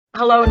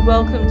Hello and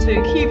welcome to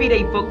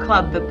QVD Book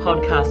Club, the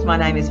podcast. My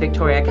name is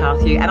Victoria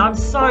Carthew and I'm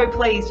so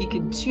pleased you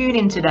can tune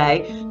in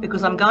today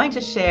because I'm going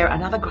to share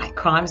another great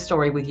crime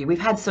story with you. We've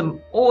had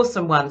some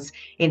awesome ones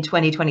in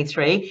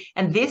 2023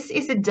 and this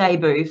is a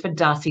debut for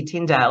Darcy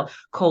Tindale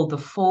called The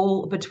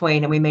Fall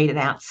Between, and we meet an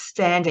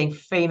outstanding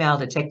female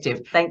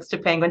detective thanks to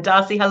Penguin.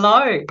 Darcy,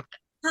 hello.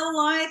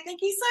 Hello,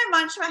 thank you so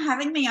much for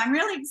having me. I'm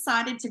really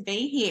excited to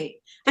be here.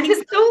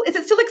 Is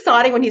it still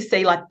exciting when you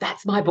see, like,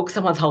 that's my book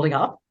someone's holding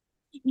up?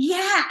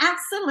 Yeah,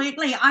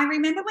 absolutely. I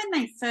remember when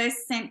they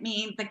first sent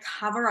me the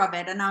cover of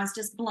it and I was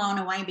just blown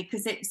away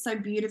because it so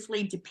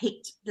beautifully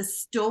depicted the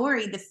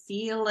story, the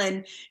feel,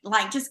 and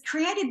like just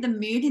created the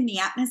mood and the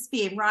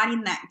atmosphere right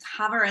in that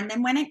cover. And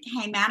then when it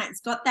came out,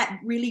 it's got that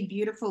really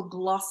beautiful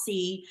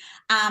glossy.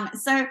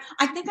 So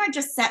I think I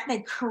just sat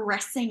there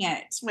caressing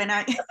it when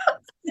I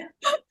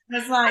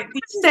was like,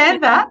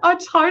 Understand that. I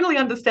totally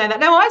understand that.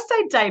 Now, I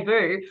say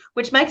debut,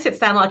 which makes it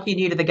sound like you're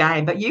new to the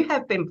game, but you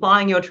have been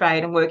plying your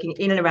trade and working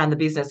in and around the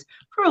business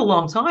for a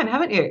long time,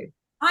 haven't you?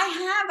 I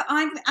have.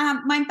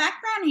 My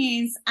background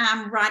is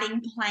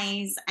writing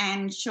plays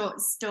and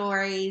short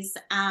stories.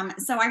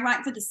 So I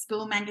write for the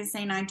school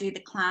magazine. I do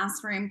the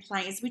classroom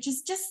plays, which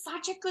is just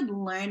such a good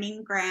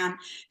learning ground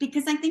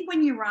because I think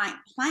when you write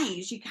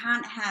plays, you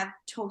can't have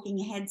talking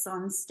heads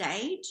on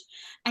stage,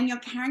 and your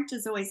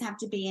characters always have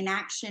to be in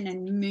action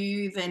and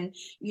move, and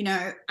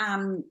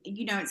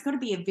it's got to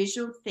be a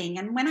visual thing.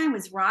 And when I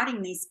was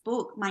writing this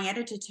book, my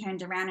editor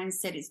turned around and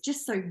said, "It's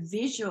just so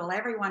visual.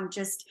 Everyone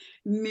just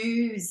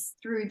moves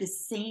through the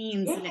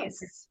scenes."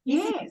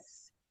 Yes.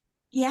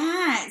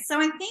 Yeah, so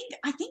I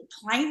think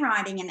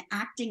playwriting and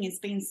acting has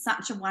been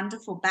such a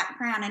wonderful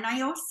background, and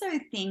I also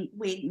think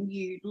when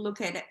you look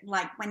at it,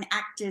 like when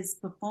actors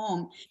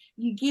perform,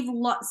 you give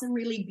lots of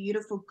really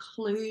beautiful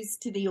clues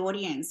to the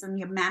audience and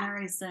your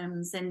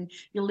mannerisms and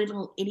your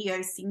little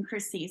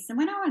idiosyncrasies. So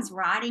when I was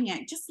writing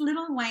it, just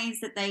little ways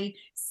that they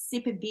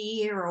sip a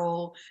beer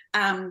or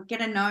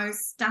get a nose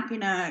stuck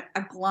in a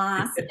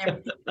glass and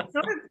everything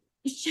sort of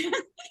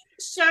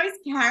shows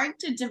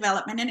character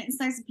development, and it's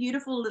those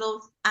beautiful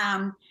little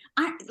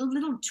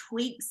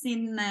tweaks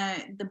in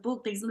the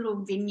book, these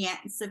little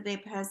vignettes of their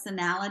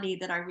personality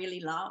that I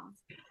really love.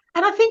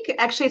 And I think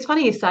actually it's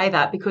funny you say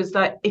that because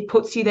it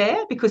puts you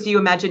there because you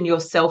imagine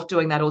yourself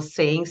doing that or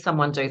seeing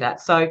someone do that.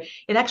 So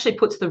it actually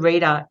puts the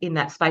reader in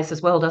that space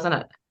as well, doesn't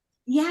it?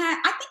 Yeah,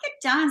 I think it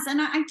does.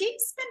 And I did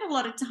spend a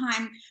lot of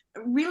time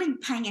really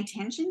paying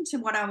attention to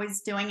what I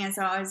was doing as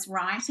I was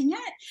writing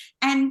it.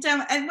 And one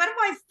of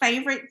my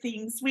favorite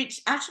things,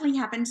 which actually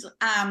happened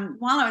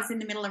while I was in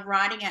the middle of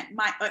writing it,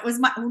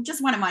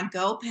 just one of my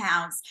girl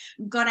pals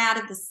got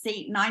out of the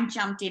seat and I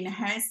jumped in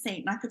her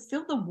seat and I could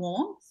feel the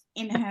warmth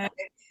in her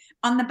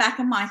on the back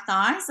of my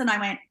thighs, and I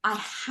went, I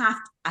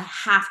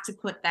have to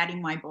put that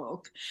in my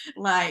book.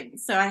 Like,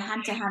 so I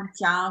had to have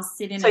Giles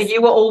sit in. So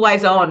you were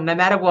always on, no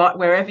matter what,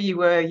 wherever you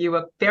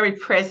were very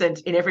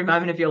present in every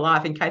moment of your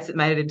life in case it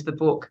made it into the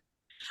book.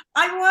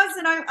 I was,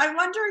 and I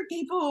wonder if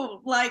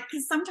people, like,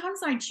 because sometimes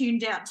I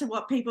tuned out to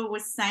what people were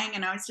saying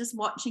and I was just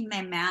watching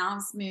their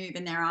mouths move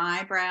and their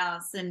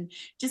eyebrows and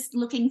just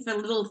looking for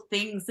little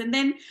things. And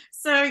then,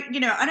 so,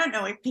 I don't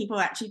know if people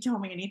actually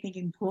told me anything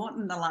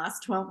important in the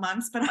last 12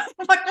 months, but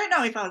I don't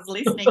know if I was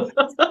listening.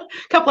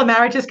 Couple of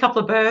marriages,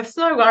 couple of births,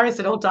 no worries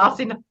at all.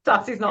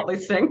 Darcy's not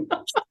listening.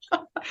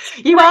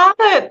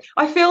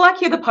 I feel like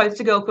you're the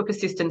poster girl for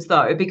persistence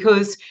though,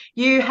 because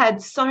you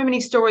had so many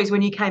stories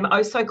when you came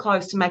oh so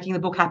close to making the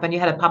book happen. You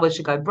had a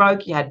publisher go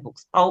broke, you had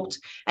books pulped,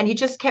 and you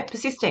just kept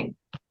persisting.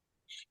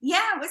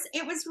 Yeah,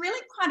 it was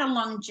really quite a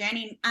long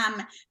journey.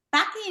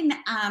 Back in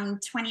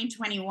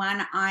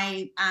 2021,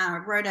 I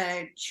wrote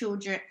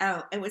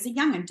it was a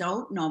young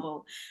adult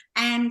novel,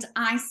 and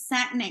I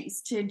sat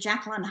next to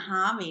Jacqueline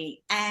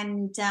Harvey,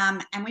 and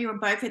we were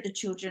both at the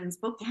Children's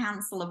Book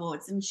Council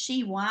Awards, and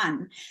she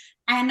won.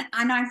 And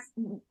I've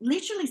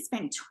literally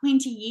spent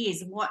 20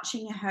 years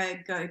watching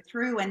her go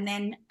through. And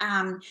then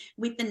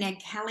with the Ned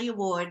Kelly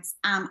Awards,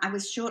 I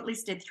was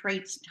shortlisted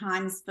 3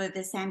 times for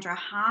the Sandra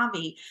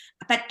Harvey,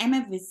 but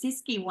Emma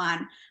Wyszynski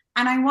won.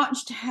 And I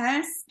watched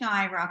her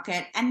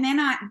skyrocket. And then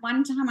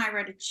one time I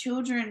wrote a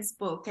children's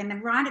book,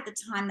 and right at the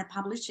time the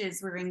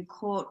publishers were in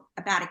court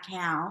about a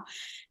cow.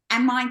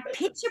 And my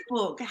picture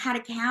book had a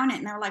cow in it,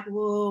 and they were like,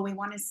 "Whoa, we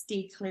want to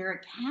steer clear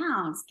of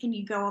cows. Can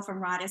you go off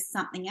and write us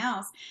something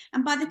else?"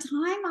 And by the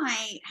time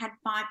I had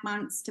 5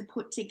 months to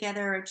put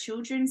together a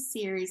children's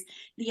series,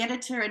 the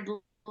editor had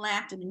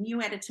left and the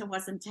new editor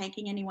wasn't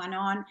taking anyone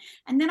on.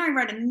 And then I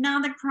wrote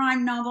another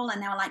crime novel,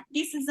 and they were like,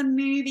 "This is a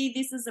movie,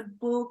 this is a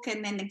book."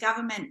 And then the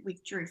government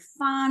withdrew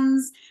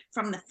funds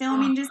from the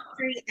film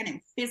industry, and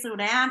it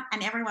fizzled out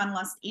and everyone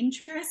lost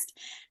interest.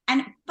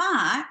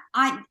 But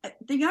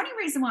the only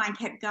reason why I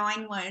kept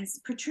going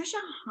was Patricia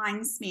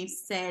Hinesmith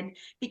said,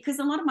 because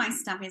a lot of my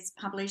stuff is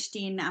published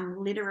in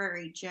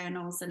literary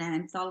journals and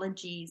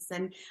anthologies,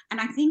 and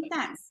I think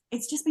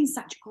it's just been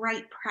such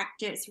great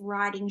practice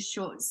writing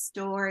short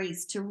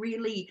stories to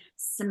really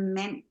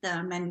cement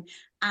them. And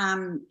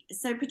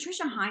so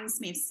Patricia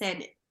Hinesmith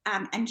said,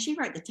 and she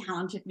wrote The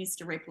Talented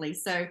Mr. Ripley.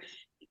 So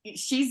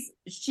she's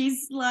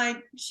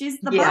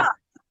the Yeah. boss.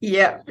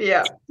 Yeah.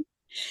 Yeah.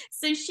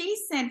 So she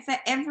said for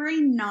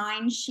every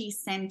 9 she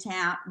sent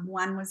out,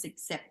 1 was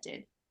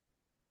accepted.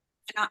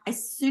 And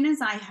as soon as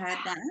I heard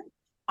that,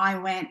 I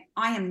went,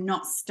 I am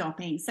not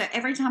stopping. So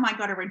every time I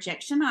got a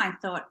rejection, I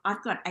thought,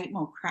 I've got 8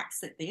 more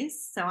cracks at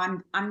this. So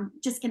I'm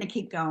just going to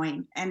keep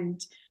going.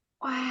 And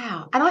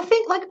Wow. And I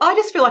think, like, I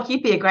just feel like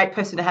you'd be a great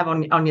person to have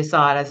on your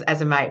side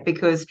as a mate,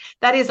 because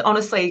that is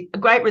honestly a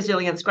great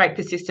resilience, great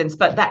persistence,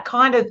 but that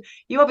kind of,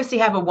 you obviously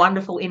have a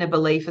wonderful inner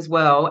belief as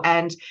well.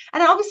 And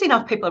obviously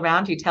enough people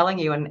around you telling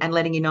you and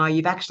letting you know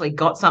you've actually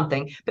got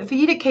something. But for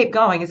you to keep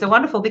going is a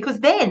wonderful, because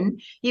then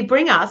you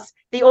bring us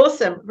the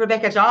awesome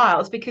Rebecca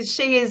Giles, because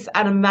she is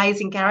an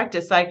amazing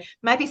character. So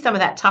maybe some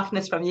of that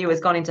toughness from you has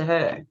gone into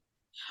her.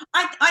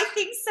 I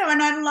think so.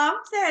 And I love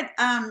that.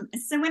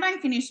 So when I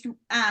finished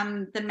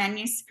the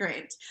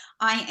manuscript,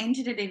 I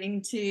entered it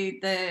into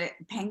the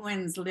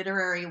Penguins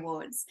Literary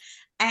Awards.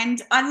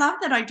 And I love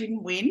that I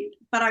didn't win,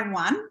 but I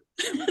won.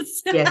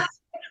 Yes.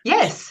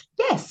 Yes.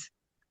 Yes.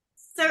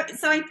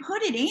 So I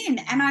put it in,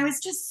 and I was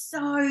just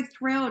so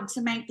thrilled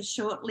to make the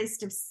short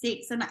list of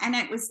 6. And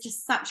it was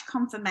just such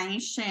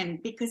confirmation,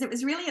 because it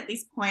was really at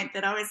this point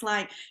that I was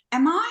like,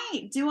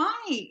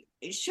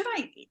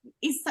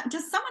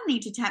 does someone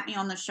need to tap me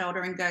on the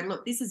shoulder and go,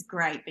 look, this is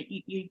great, but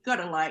you've got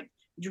to like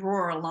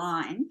draw a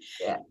line.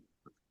 Yeah.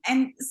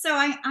 And so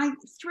I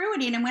threw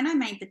it in, and when I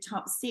made the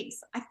top 6,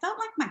 I felt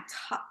like my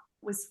cup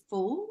was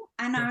full,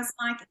 and I was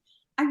like,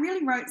 I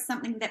really wrote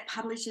something that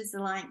publishers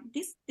are like,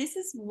 this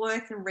is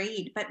worth a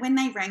read. But when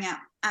they rang up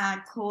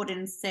called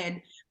and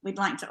said, we'd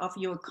like to offer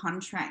you a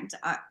contract,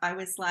 I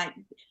was like,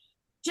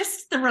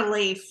 just the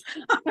relief.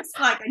 I was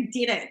like, I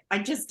did it. I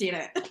just did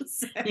it.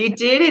 So. You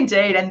did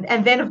indeed.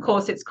 And then of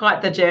course it's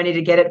quite the journey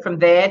to get it from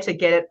there to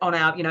get it on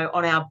our,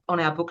 on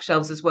our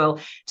bookshelves as well.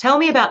 Tell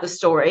me about the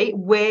story.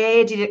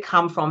 Where did it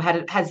come from?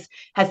 Has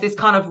this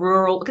kind of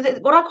rural, because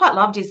what I quite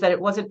loved is that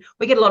it wasn't,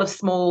 we get a lot of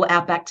small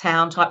outback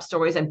town type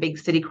stories and big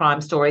city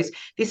crime stories.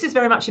 This is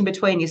very much in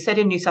between. You said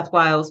in New South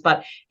Wales,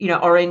 but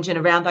Orange and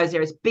around those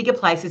areas, bigger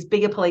places,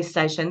 bigger police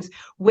stations.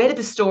 Where did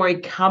the story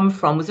come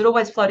from? Was it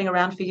always floating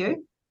around for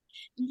you?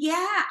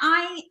 Yeah,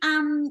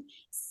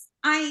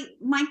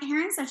 my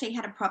parents actually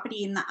had a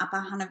property in the Upper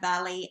Hunter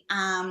Valley,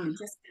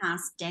 just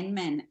past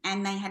Denman,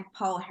 and they had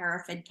Pole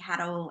Hereford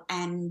cattle,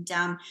 and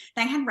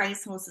they had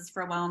racehorses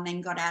for a while, and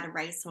then got out of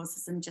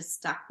racehorses and just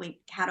stuck with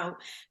cattle.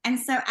 And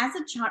so, as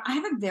a child, I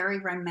have a very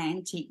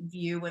romantic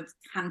view of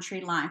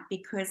country life,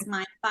 because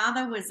my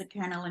father was a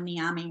colonel in the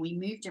army. We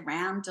moved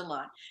around a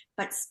lot,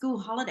 but school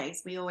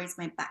holidays, we always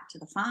went back to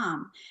the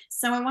farm.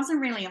 So I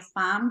wasn't really a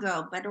farm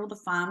girl, but all the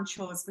farm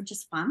chores were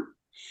just fun.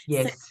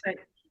 Yes. So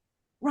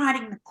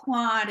riding the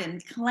quad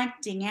and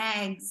collecting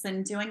eggs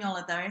and doing all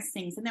of those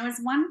things. And there was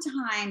one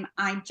time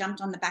I jumped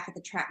on the back of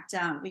the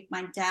tractor with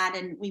my dad,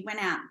 and we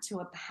went out to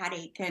a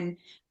paddock, and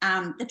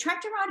the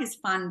tractor ride is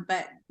fun,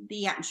 but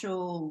the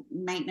actual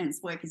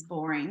maintenance work is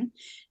boring.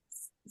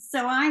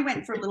 So I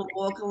went for a little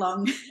walk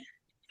along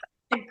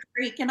the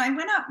creek, and I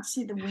went up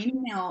to the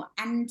windmill,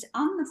 and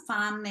on the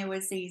farm there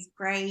was these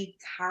grey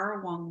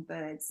currawong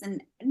birds,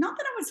 and not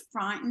that I was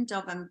frightened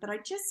of them, but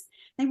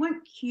they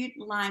weren't cute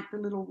like the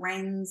little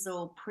wrens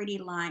or pretty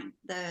like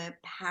the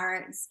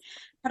parrots,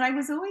 but I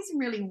was always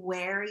really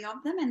wary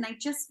of them, and they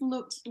just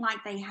looked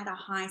like they had a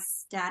high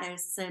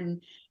status, and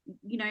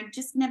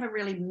just never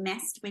really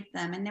messed with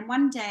them. And then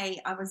one day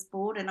I was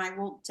bored, and I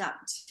walked up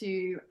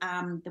to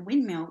the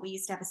windmill. We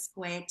used to have a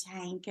square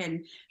tank,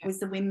 and it was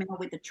the windmill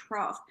with the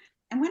trough.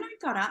 And when I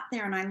got up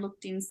there and I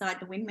looked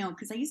inside the windmill,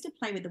 because I used to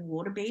play with the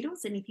water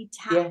beetles, and if you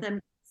tap them,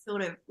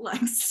 sort of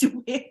like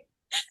swim.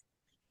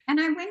 And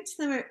I went to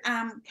the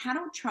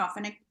cattle trough,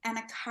 and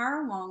a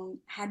currawong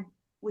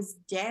was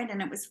dead,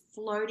 and it was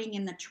floating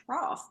in the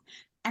trough,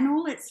 and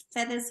all its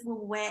feathers were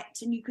wet,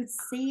 and you could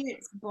see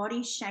its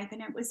body shape,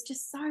 and it was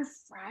just so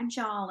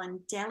fragile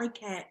and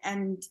delicate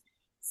and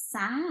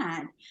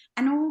sad.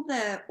 And all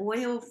the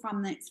oil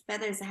from its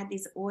feathers had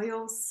this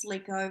oil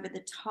slick over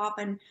the top,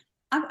 and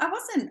I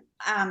wasn't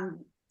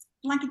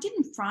it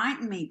didn't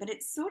frighten me, but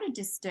it sort of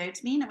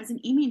disturbed me, and it was an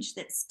image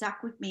that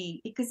stuck with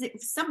me, because it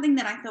was something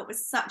that I thought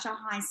was such a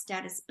high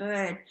status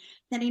bird,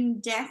 that in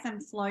death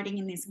and floating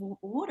in this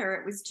water,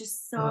 it was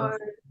just so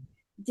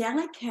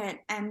delicate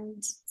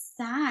and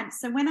sad.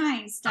 So when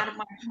I started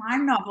my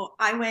crime novel,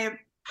 I went,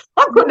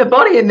 I'm putting a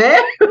body in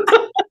there.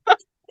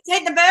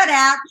 Take the bird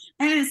out,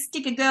 I'm going to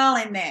stick a girl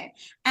in there.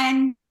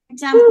 And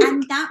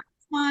that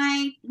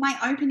my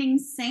opening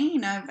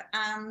scene of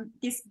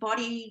this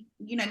body,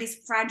 this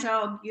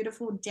fragile,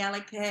 beautiful,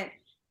 delicate,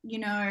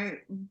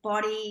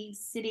 body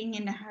sitting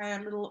in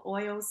her little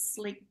oil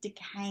slick,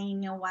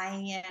 decaying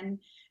away, and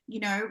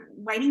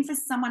waiting for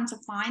someone to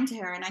find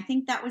her. And I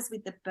think that was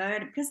with the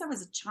bird, because I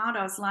was a child.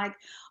 I was like,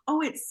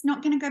 oh, it's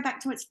not going to go back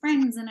to its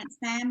friends and its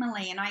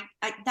family, and I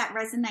that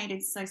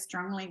resonated so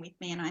strongly with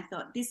me, and I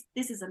thought this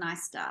is a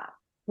nice start.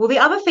 Well, the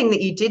other thing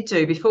that you did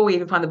do before we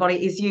even find the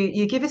body is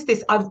you give us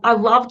this. I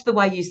loved the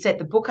way you set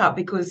the book up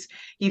because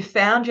you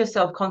found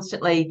yourself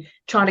constantly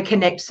trying to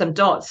connect some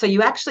dots. So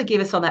you actually give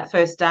us on that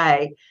first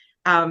day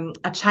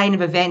a chain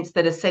of events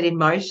that are set in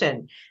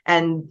motion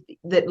and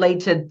that lead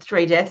to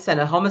 3 deaths and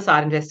a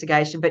homicide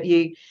investigation. But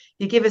you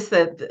give us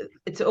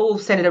it's all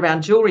centered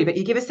around jewelry, but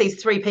you give us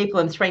these 3 people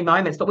in 3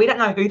 moments, but we don't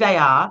know who they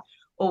are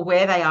or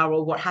where they are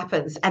or what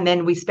happens. And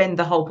then we spend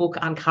the whole book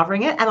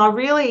uncovering it.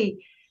 And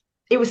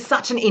it was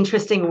such an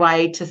interesting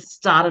way to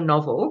start a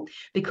novel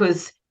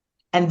because,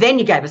 and then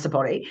you gave us a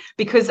body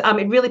because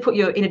it really put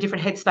you in a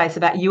different headspace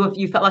about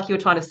you felt like you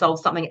were trying to solve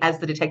something as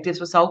the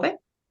detectives were solving.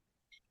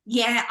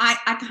 Yeah,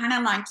 I kind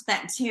of liked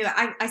that too.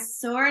 I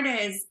saw it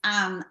as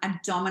a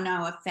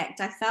domino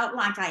effect. I felt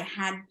like I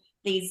had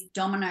these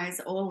dominoes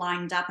all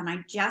lined up, and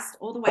I just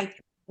all the way through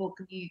the book,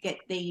 you get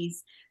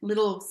these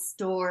little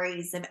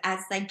stories of as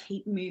they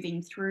keep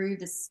moving through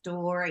the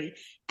story,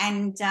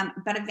 and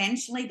but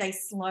eventually they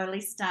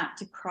slowly start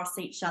to cross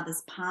each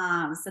other's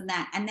paths, and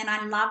then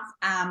I love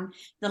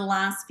the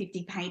last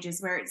 50 pages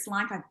where it's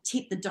like I've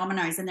tipped the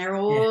dominoes and they're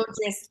all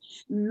just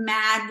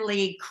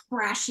madly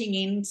crashing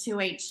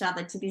into each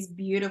other to this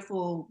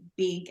beautiful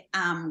big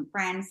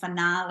grand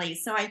finale.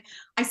 So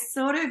I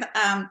sort of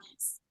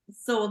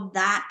saw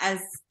that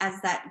as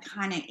that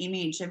kind of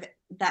image of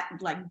that,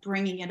 like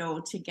bringing it all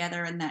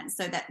together, and that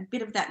so that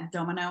bit of that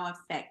domino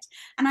effect.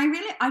 And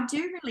I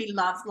do really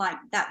love like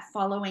that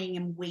following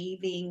and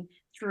weaving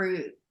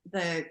through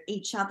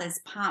each other's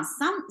paths.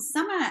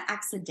 Some are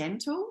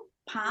accidental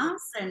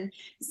paths, and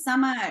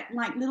some are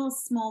like little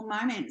small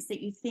moments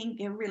that you think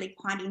are really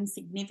quite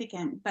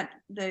insignificant, but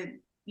the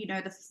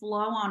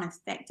flow-on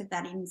effect of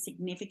that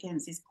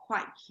insignificance is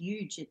quite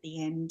huge at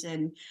the end.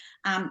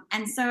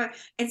 And so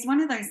it's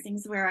one of those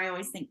things where I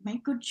always think,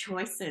 make good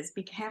choices,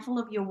 be careful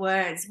of your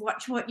words,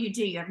 watch what you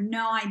do. You have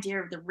no idea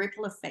of the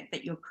ripple effect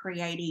that you're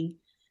creating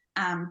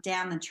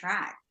down the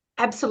track.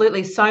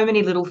 Absolutely. So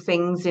many little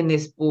things in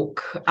this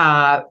book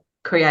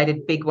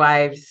created big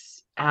waves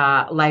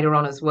later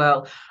on as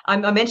well. I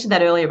mentioned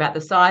that earlier about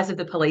the size of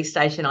the police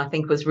station. I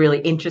think was really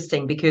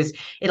interesting because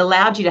it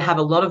allowed you to have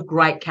a lot of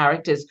great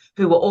characters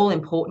who were all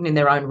important in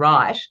their own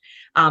right,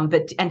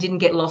 but didn't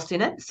get lost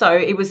in it. So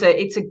it was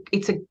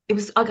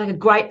like a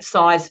great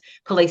size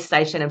police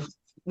station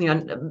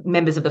and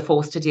members of the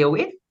force to deal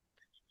with.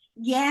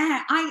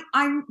 Yeah,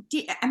 I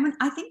did. I mean,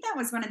 I think that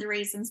was one of the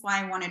reasons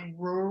why I wanted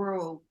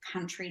rural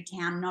country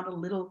town, not a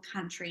little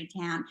country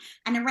town.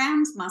 And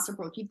around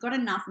Muswellbrook, you've got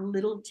enough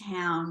little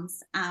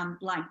towns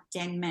like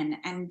Denman,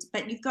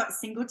 but you've got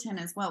Singleton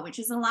as well, which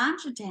is a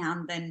larger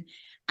town than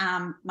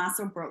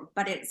Muswellbrook,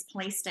 but its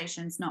police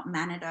station's not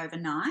mannered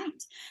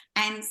overnight.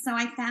 And so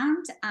I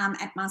found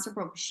at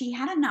Muswellbrook, she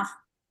had enough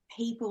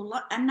people,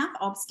 enough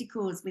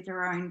obstacles with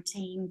her own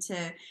team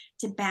to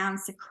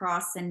bounce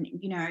across and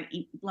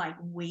like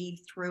weave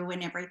through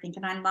and everything.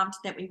 And I loved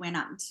that we went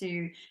up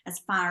to as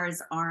far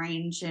as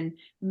Orange and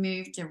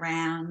moved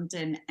around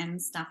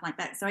and stuff like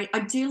that. So I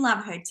do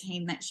love her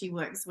team that she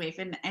works with,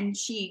 and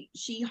she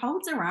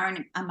holds her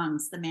own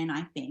amongst the men,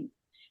 I think.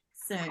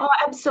 So. Oh,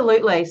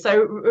 absolutely.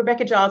 So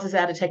Rebecca Giles is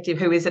our detective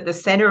who is at the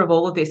centre of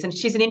all of this. And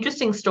she's an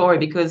interesting story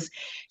because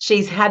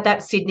she's had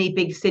that Sydney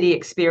big city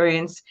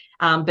experience,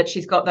 but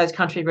she's got those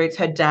country roots.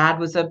 Her dad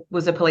was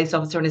a police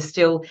officer and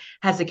still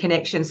has a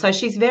connection. So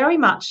she's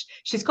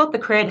got the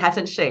cred,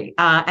 hasn't she?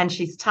 And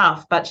she's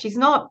tough, but she's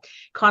not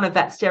kind of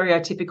that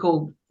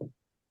stereotypical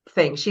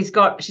thing. She's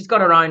got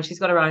her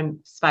own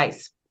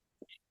space.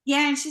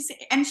 Yeah,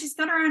 and she's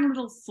got her own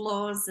little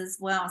flaws as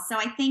well. So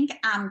I think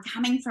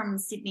coming from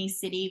Sydney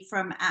City,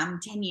 from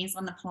 10 years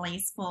on the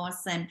police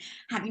force and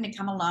having to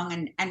come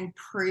along and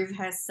prove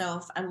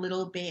herself a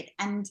little bit.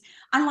 And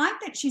I like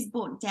that she's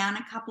brought down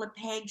a couple of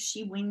pegs.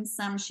 She wins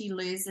some, she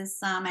loses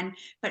some,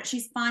 but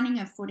she's finding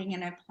her footing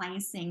and her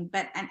placing.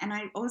 But and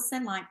I also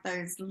like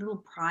those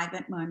little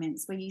private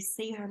moments where you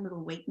see her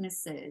little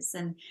weaknesses,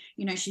 and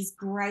she's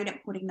great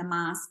at putting the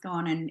mask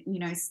on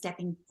and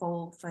stepping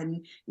forth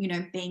and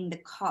being the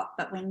cop.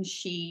 But when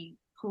she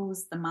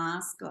pulls the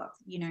mask off,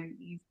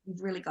 you've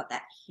really got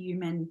that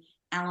human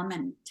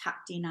element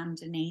tucked in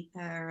underneath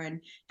her,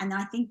 and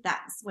I think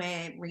that's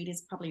where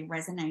readers probably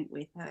resonate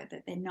with her,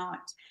 that they're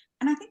not.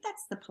 And I think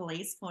that's the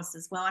police force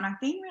as well. And I've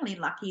been really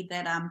lucky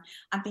that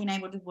I've been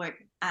able to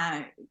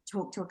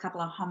talk to a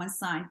couple of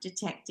homicide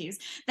detectives.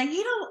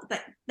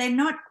 They're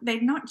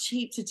not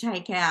cheap to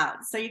take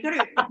out. So you got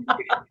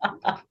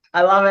to.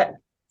 I love it.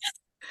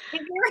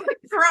 If you're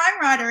a crime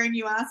writer and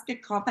you ask a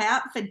cop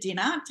out for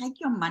dinner, take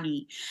your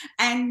money.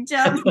 And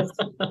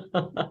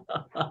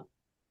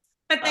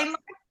but they like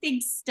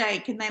big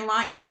steak and they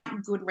like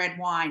good red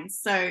wine.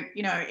 So,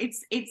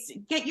 it's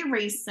get your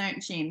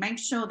research in, make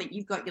sure that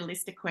you've got your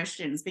list of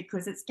questions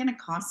because it's going to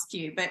cost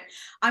you. But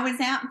I was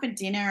out for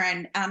dinner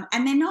and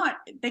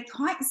they're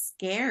quite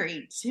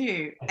scary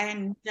too.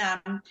 And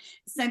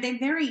so they're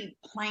very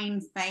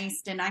plain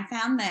faced. And I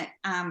found that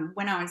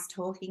when I was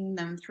talking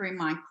them through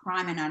my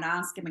crime and I'd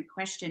ask them a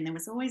question, there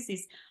was always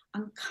this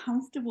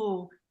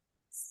uncomfortable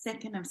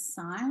second of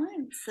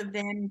silence of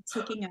them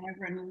ticking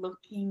over and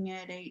looking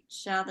at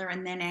each other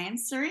and then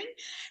answering.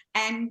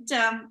 And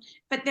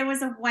but there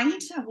was a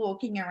waiter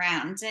walking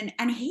around,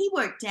 and he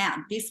worked out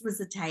this was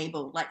the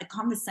table, like the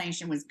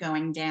conversation was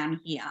going down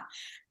here.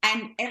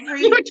 And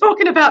You were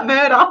talking about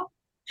murder.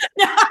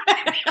 No.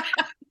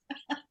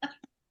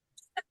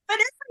 But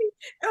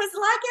it was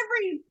like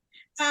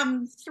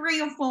every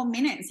 3 or 4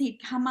 minutes he'd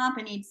come up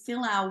and he'd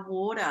fill our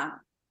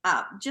water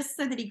up just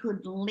so that he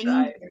could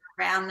linger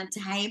around the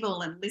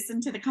table and listen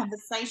to the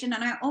conversation.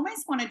 And I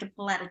almost wanted to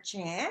pull out a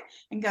chair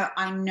and go,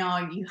 I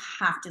know, you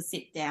have to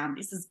sit down.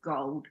 This is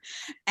gold.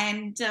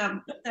 And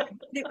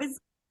it was,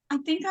 I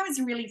think I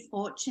was really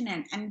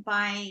fortunate. And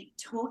by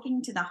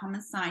talking to the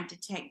homicide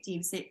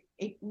detectives,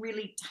 it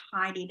really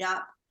tidied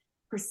up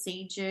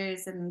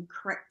procedures and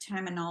correct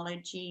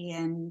terminology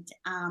and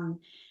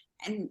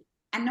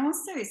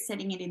also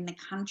setting it in the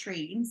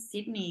country. In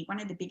Sydney,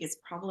 one of the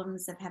biggest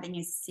problems of having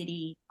a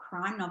city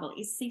crime novel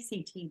is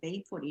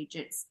CCTV footage.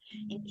 It's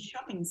in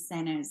shopping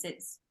centres.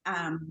 It's,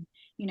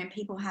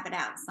 people have it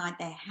outside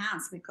their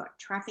house. We've got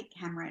traffic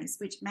cameras,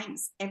 which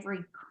makes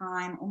every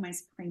crime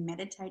almost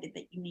premeditated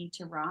that you need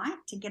to write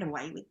to get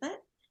away with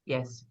it.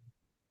 Yes.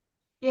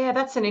 Yeah,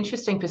 that's an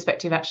interesting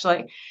perspective,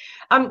 actually.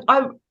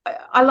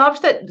 I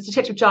loved that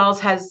Detective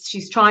Giles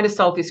she's trying to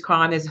solve this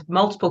crime. There's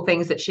multiple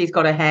things that she's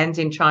got her hands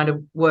in trying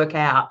to work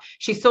out.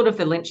 She's sort of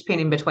the linchpin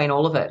in between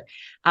all of it.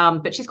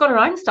 But she's got her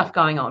own stuff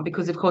going on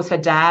because, of course, her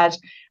dad,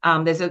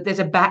 there's a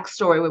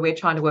backstory where we're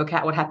trying to work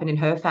out what happened in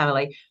her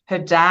family. Her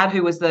dad,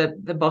 who was the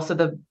boss of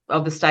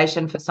the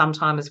station for some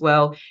time as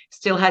well,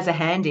 still has a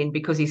hand in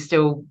because he's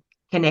still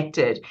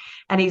connected,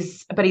 and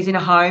he's in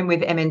a home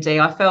with MND.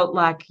 I felt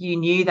like you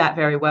knew that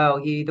very well.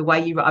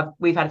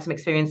 We've had some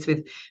experience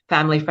with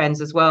family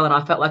friends as well, and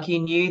I felt like you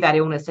knew that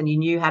illness and you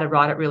knew how to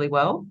write it really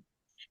well.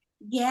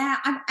 Yeah,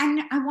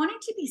 and I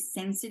wanted to be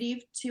sensitive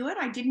to it.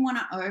 I didn't want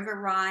to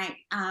overwrite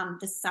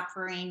the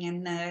suffering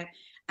and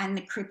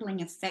the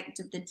crippling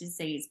effect of the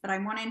disease, but I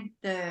wanted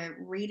the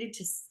reader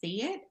to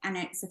see it and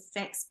its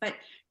effects, but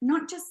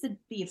not just the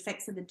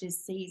effects of the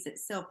disease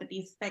itself, but the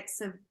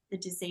effects of the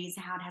disease,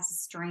 how it has a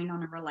strain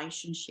on a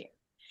relationship.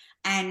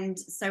 And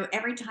so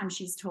every time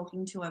she's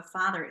talking to her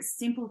father, it's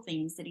simple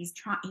things that he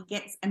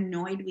gets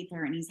annoyed with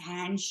her and his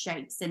hand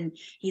shakes and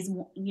his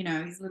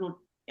little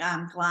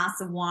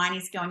glass of wine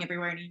is going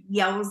everywhere and he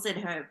yells at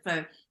her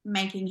for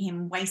making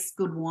him waste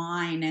good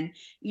wine, and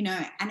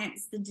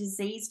it's the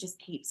disease just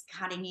keeps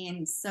cutting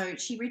in. So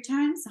she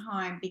returns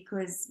home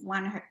because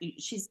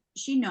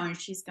she knows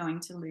she's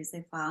going to lose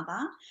her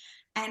father,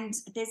 and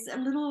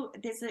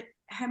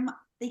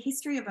the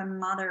history of her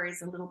mother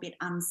is a little bit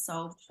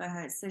unsolved for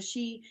her. So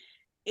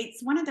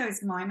it's one of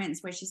those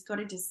moments where she's got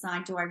to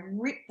decide, do I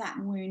rip that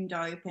wound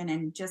open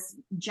and just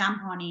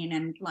jump on in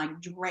and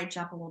like dredge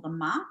up all the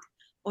muck?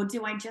 Or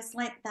do I just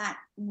let that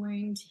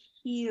wound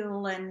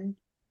heal and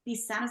be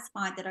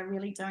satisfied that I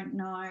really don't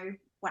know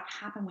what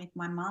happened with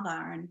my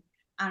mother?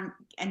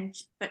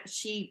 But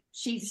she's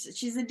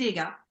a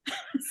digger.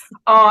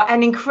 Oh,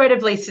 and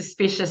incredibly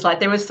suspicious. Like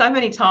there were so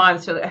many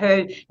times for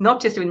her, not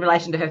just in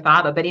relation to her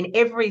father, but in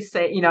every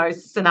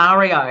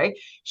scenario,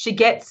 she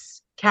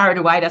gets carried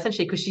away, doesn't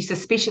she? Because she's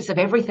suspicious of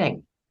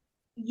everything.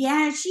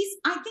 Yeah, I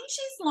think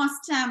she's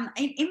lost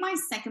in my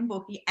second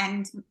book,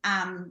 and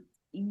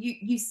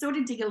you sort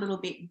of dig a little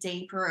bit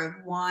deeper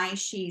of why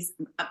she's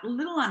a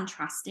little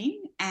untrusting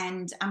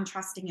and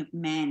untrusting of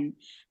men,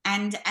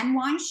 and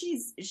why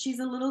she's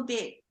a little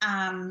bit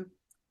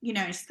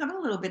she's got a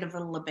little bit of a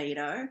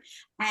libido,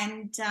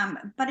 and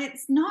but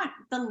it's not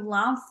the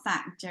love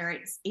factor,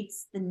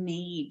 it's the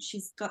need.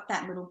 She's got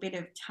that little bit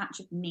of touch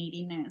of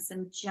neediness,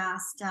 and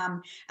just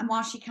and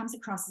while she comes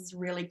across as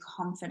really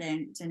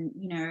confident and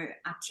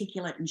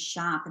articulate and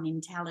sharp and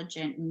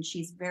intelligent, and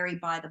she's very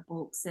by the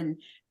books and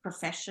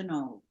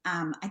professional,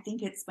 I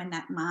think it's when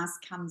that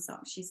mask comes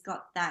off, she's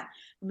got that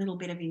little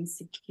bit of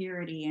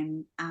insecurity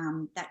and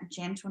that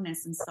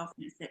gentleness and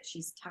softness that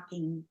she's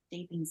tucking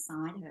deep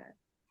inside her.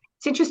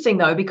 It's interesting,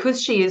 though, because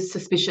she is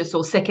suspicious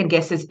or second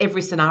guesses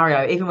every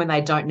scenario, even when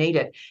they don't need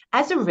it.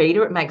 As a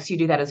reader, it makes you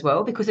do that as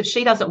well, because if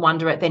she doesn't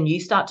wonder it, then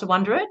you start to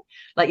wonder it.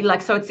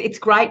 So it's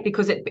great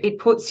because it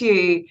puts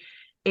you,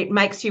 it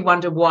makes you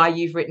wonder why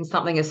you've written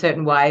something a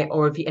certain way,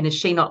 and is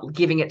she not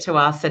giving it to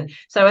us? And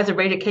so as a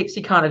reader, it keeps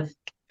you kind of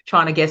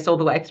trying to guess all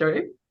the way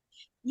through.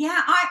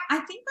 Yeah, I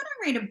think when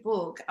I read a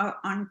book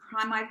on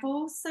crime, I've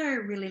also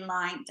really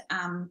liked,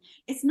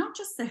 it's not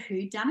just the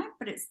who done it,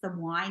 but it's the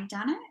why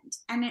done it.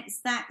 And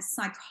it's that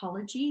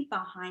psychology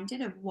behind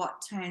it of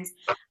what turns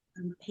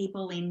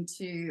people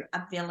into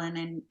a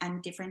villain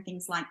and different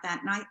things like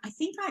that. And I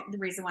think the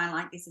reason why I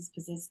like this is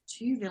because there's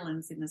two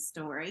villains in the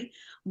story.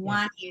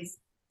 One is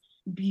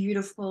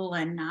beautiful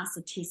and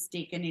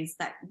narcissistic and is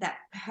that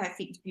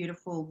perfect,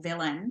 beautiful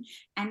villain.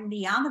 And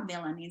the other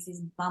villain is this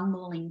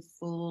bumbling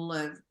fool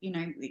of,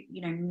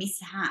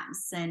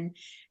 mishaps and,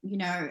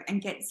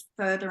 and gets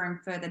further and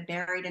further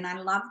buried. And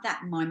I love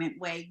that moment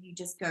where you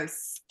just go,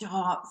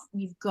 stop,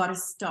 you've got to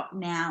stop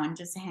now and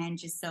just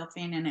hand yourself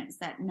in. And it's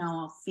that, no,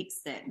 I'll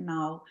fix it and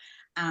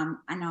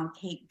I'll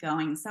keep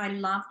going. So I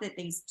love that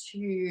these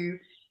two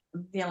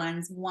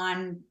villains,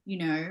 one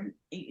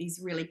is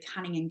really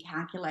cunning and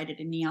calculated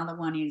and the other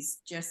one is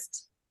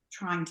just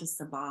trying to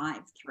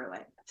survive through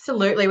it.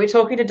 Absolutely. We're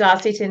talking to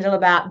Darcy Tindale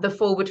about The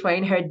Fall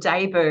Between, her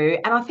debut.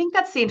 And I think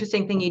that's the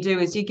interesting thing you do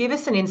is you give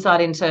us an insight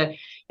into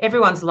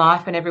everyone's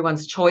life and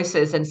everyone's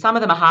choices. And some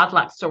of them are hard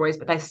luck stories,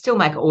 but they still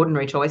make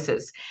ordinary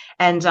choices.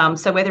 And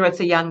so whether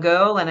it's a young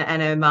girl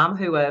and her mum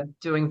who are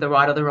doing the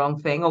right or the wrong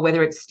thing, or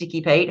whether it's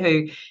Sticky Pete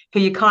who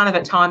you kind of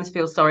at times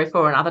feel sorry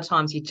for and other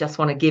times you just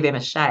want to give him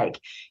a shake.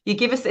 You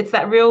give us, it's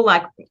that real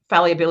like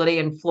fallibility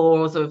and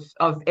flaws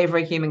of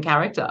every human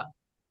character.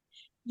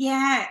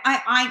 Yeah,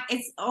 I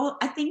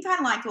think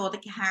I like all the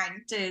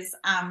characters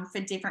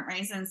for different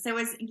reasons. There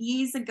was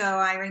years ago,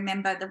 I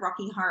remember the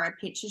Rocky Horror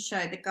Picture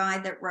Show, the guy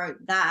that wrote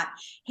that,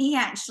 he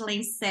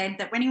actually said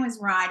that when he was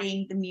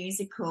writing the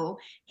musical,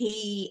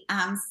 he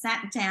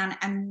sat down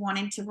and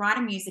wanted to write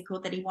a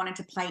musical that he wanted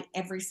to play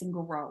every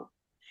single role.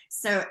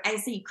 So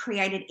as he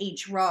created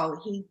each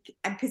role,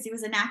 because he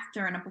was an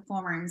actor and a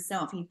performer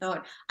himself, he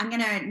thought, I'm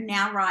going to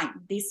now write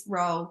this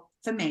role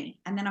for me,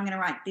 and then I'm going to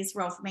write this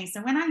role for me.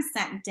 So when I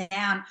sat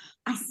down,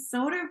 I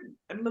sort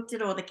of looked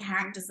at all the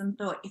characters and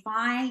thought, if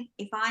I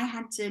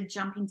had to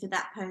jump into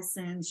that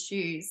person's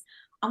shoes,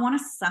 I want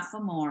to suffer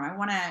more. I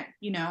want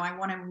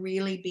to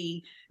really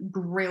be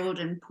grilled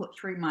and put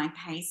through my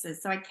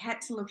paces. So I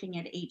kept looking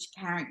at each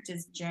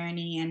character's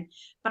journey,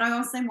 but I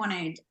also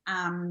wanted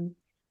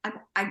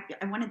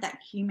I wanted that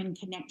human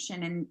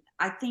connection. And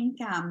I think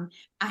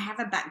I have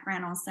a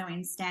background also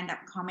in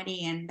stand-up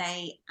comedy, and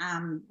they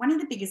one of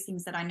the biggest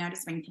things that I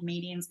noticed when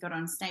comedians got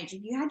on stage,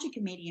 if you had your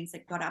comedians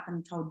that got up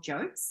and told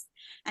jokes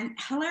and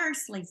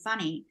hilariously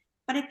funny,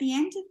 but at the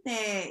end of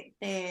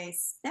their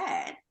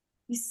set,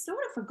 you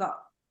sort of forgot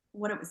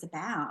what it was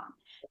about.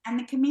 And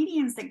the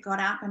comedians that got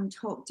up and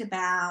talked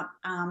about,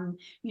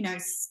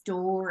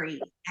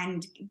 story,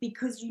 and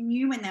because you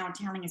knew when they were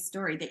telling a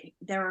story that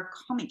they're a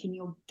comic and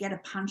you'll get a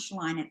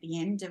punchline at the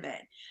end of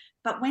it.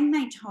 But when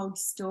they told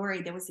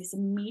story, there was this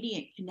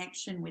immediate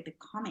connection with the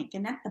comic.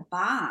 And at the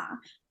bar,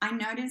 I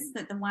noticed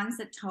that the ones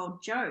that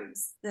told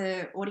jokes,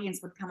 the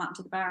audience would come up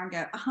to the bar and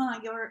go, "Oh,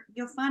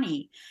 you're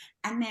funny,"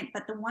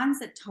 but the ones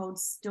that told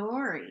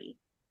story,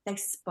 they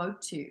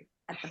spoke to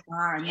at the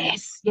bar. And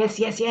Yes.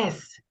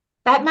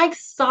 That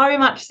makes so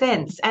much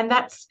sense. And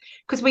that's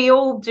because we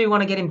all do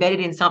want to get embedded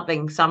in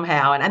something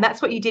somehow. And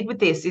that's what you did with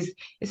this is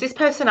this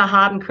person a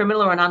hardened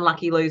criminal or an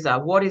unlucky loser?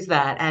 What is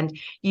that? And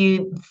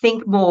you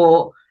think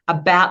more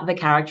about the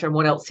character and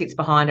what else sits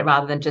behind it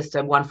rather than just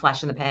a one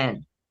flash in the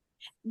pan.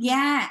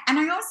 Yeah. And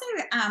I also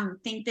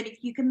think that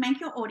if you can make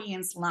your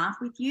audience laugh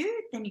with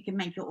you, then you can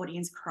make your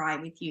audience cry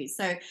with you.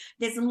 So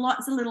there's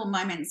lots of little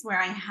moments where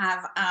I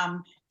have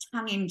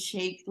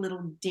tongue-in-cheek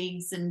little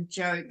digs and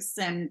jokes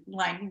and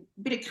like a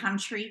bit of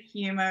country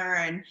humor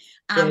and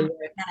that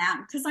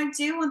out, because I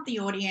do want the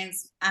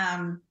audience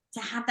to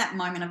have that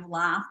moment of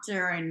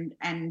laughter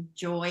and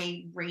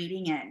joy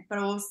reading it, but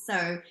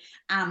also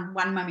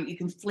one moment you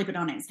can flip it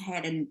on its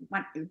head, and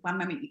one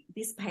moment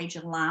this page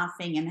you're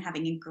laughing and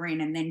having a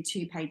grin, and then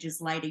 2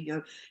 pages later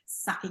you're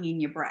sucking in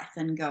your breath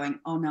and going,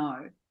 oh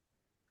no.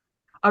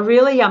 I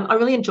really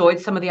enjoyed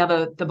some of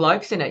the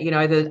blokes in it,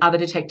 the other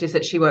detectives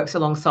that she works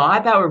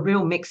alongside. They were a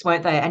real mix,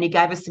 weren't they? And you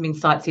gave us some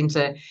insights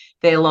into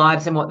their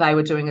lives and what they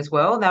were doing as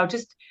well. They were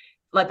just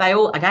like, they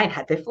all again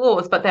had their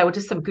flaws, but they were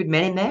just some good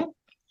men in there.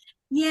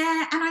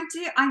 Yeah,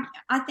 and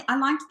I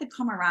liked the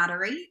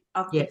camaraderie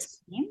of the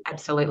team.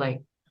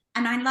 Absolutely.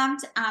 And I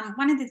loved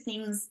one of the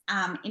things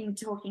in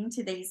talking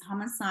to these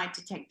homicide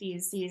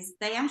detectives is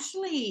they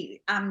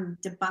actually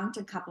debunked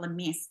a couple of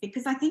myths,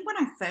 because I think when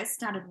I first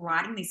started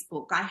writing this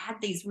book, I had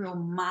these real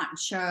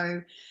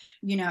macho,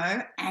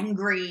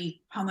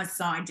 angry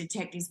homicide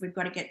detectives. We've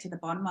got to get to the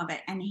bottom of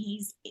it. And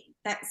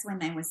that's when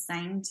they were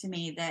saying to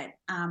me that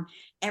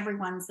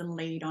everyone's the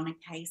lead on a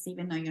case,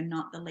 even though you're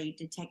not the lead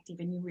detective,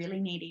 and you really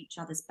need each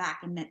other's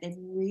back, and that they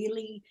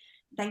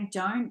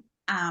don't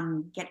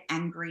get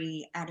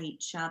angry at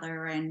each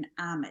other, and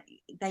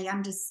they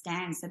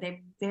understand. So they're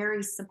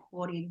very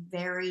supportive,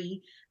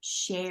 very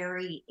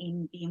sharey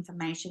in the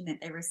information that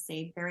they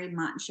receive, very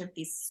much of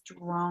this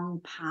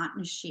strong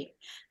partnership.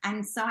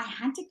 And so I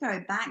had to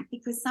go back,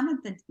 because some of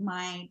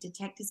my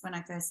detectives when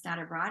I first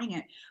started writing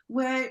it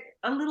were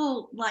a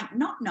little like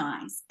not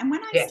nice. And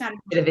when I started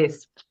bit of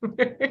this.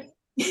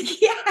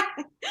 yeah.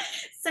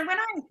 So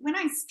when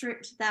I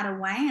stripped that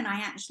away and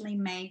I actually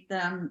made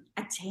them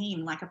a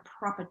team, like a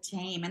proper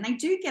team, and they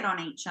do get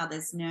on each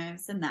other's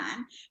nerves and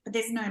that, but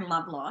there's no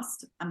love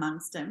lost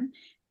amongst them.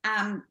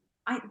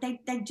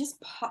 They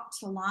just popped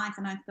to life,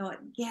 and I thought,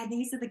 yeah,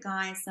 these are the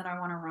guys that I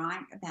want to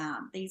write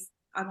about.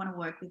 I want to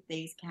work with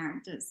these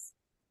characters.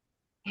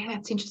 Yeah,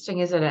 it's interesting,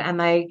 isn't it? And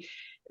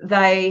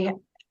they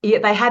yeah,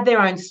 they had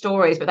their own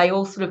stories, but they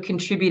all sort of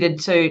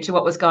contributed to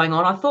what was going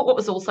on. I thought what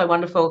was also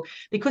wonderful,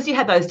 because you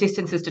had those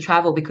distances to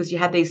travel, because you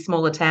had these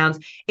smaller towns,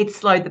 it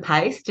slowed the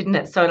pace, didn't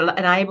it? So it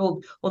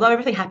enabled, although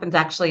everything happens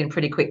actually in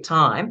pretty quick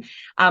time,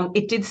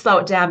 it did slow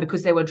it down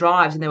because there were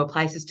drives and there were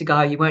places to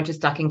go. You weren't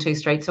just ducking 2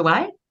 streets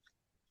away.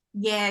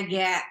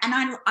 Yeah.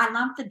 And I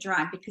love the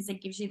drive because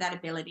it gives you that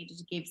ability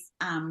to give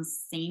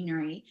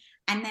scenery.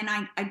 And then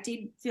I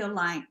did feel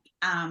like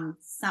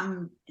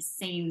some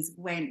scenes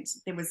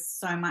there was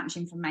so much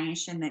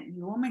information that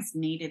you almost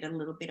needed a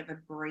little bit of a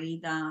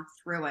breather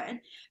through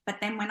it. But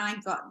then when I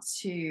got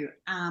to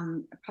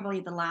probably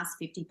the last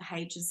 50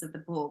 pages of the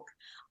book,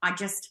 I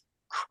just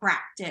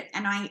cracked it.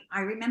 And I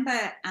remember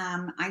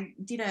I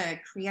did a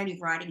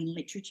creative writing and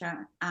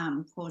literature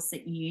course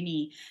at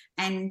uni,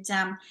 and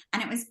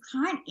it was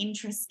quite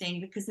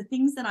interesting because the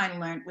things that I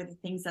learned were the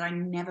things that I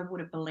never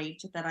would have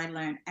believed that I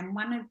learned. And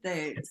one of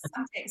the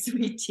subjects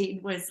we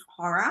did was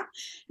horror.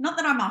 Not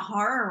that I'm a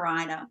horror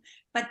writer,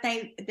 but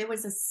there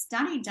was a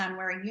study done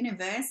where a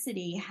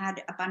university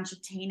had a bunch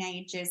of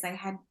teenagers. They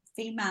had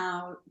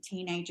female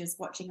teenagers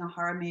watching a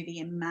horror movie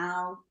and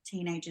male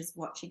teenagers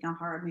watching a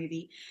horror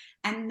movie,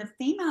 and the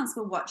females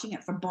were watching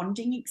it for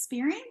bonding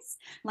experience,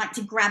 like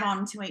to grab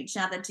onto each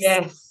other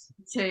Yes.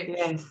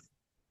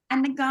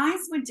 And the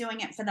guys were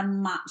doing it for the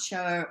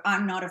macho,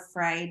 I'm not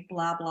afraid,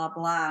 blah blah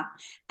blah.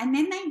 And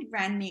then they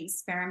ran the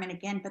experiment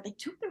again, but they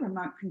took the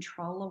remote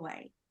control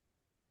away,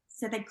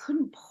 so they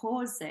couldn't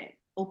pause it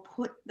or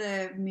put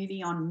the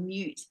movie on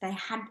mute.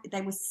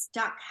 They were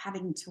stuck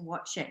having to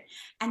watch it,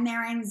 and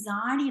their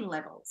anxiety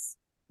levels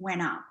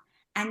went up,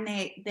 and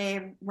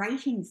their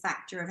rating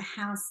factor of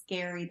how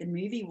scary the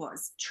movie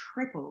was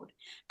tripled,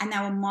 and they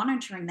were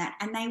monitoring that,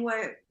 and they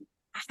were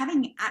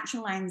having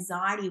actual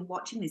anxiety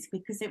watching this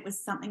because it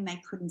was something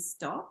they couldn't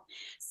stop.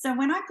 So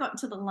when I got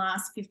to the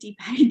last 50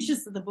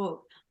 pages of the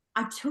book,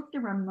 I took the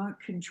remote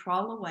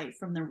control away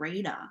from the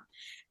reader.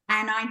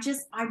 And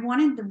I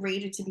wanted the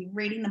reader to be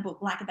reading the book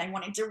like they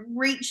wanted to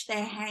reach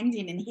their hand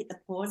in and hit the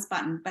pause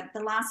button. But the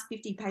last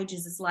 50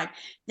 pages is like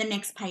the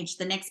next page,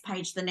 the next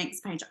page, the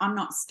next page. I'm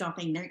not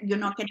stopping. You're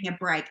not getting a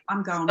break.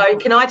 I'm going. So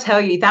can I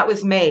tell you, that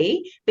was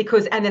me,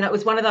 and then it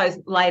was one of those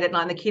late at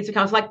night and the kids would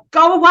come, I was like,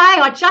 go away.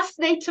 I just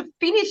need to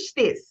finish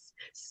this.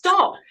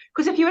 Stop.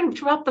 Because if you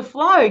interrupt the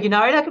flow,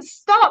 like,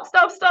 stop.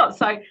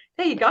 So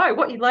there you go.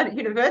 What you learned at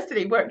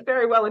university worked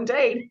very well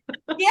indeed.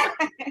 Yeah.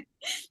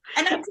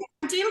 And I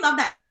do love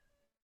that.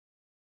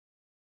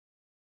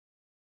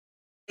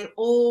 They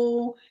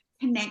all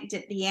connect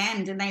at the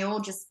end and they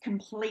all just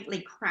completely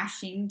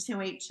crash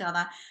into each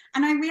other.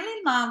 And I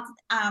really love,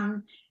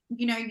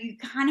 you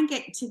kind of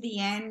get to the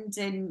end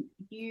and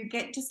you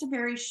get just a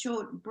very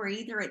short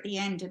breather at the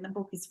end and the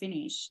book is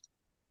finished.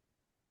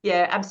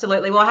 Yeah,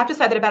 absolutely. Well, I have to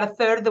say that about a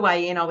third of the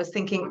way in, I was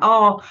thinking,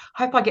 oh,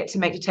 hope I get to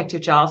meet Detective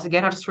Giles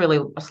again. I just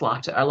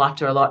liked her. I liked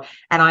her a lot.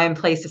 And I am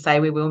pleased to say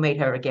we will meet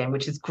her again,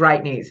 which is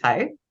great news,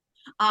 hey?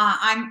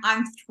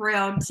 I'm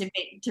thrilled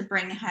to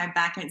bring her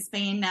back. It's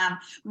been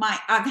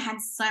I've had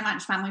so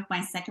much fun with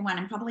my second one,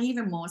 and probably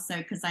even more so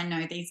because I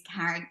know these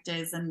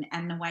characters and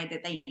the way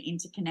that they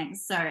interconnect.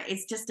 So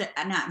it's just an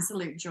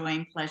absolute joy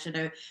and pleasure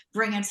to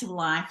bring her to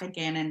life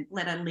again and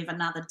let her live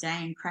another day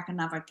and crack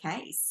another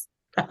case.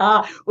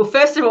 Well,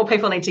 first of all,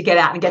 people need to get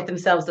out and get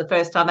themselves the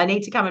first time. They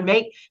need to come and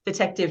meet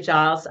Detective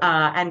Giles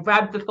and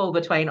grab the Fall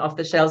Between off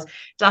the shelves.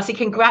 Darcy,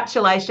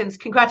 congratulations.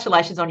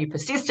 Congratulations on your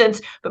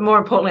persistence, but more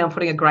importantly, on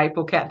putting a great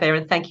book out there.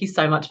 And thank you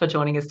so much for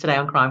joining us today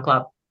on Crime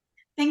Club.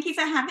 Thank you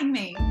for having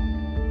me.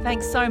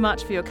 Thanks so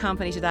much for your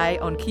company today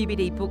on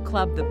QBD Book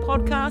Club, the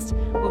podcast.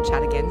 We'll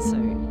chat again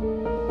soon.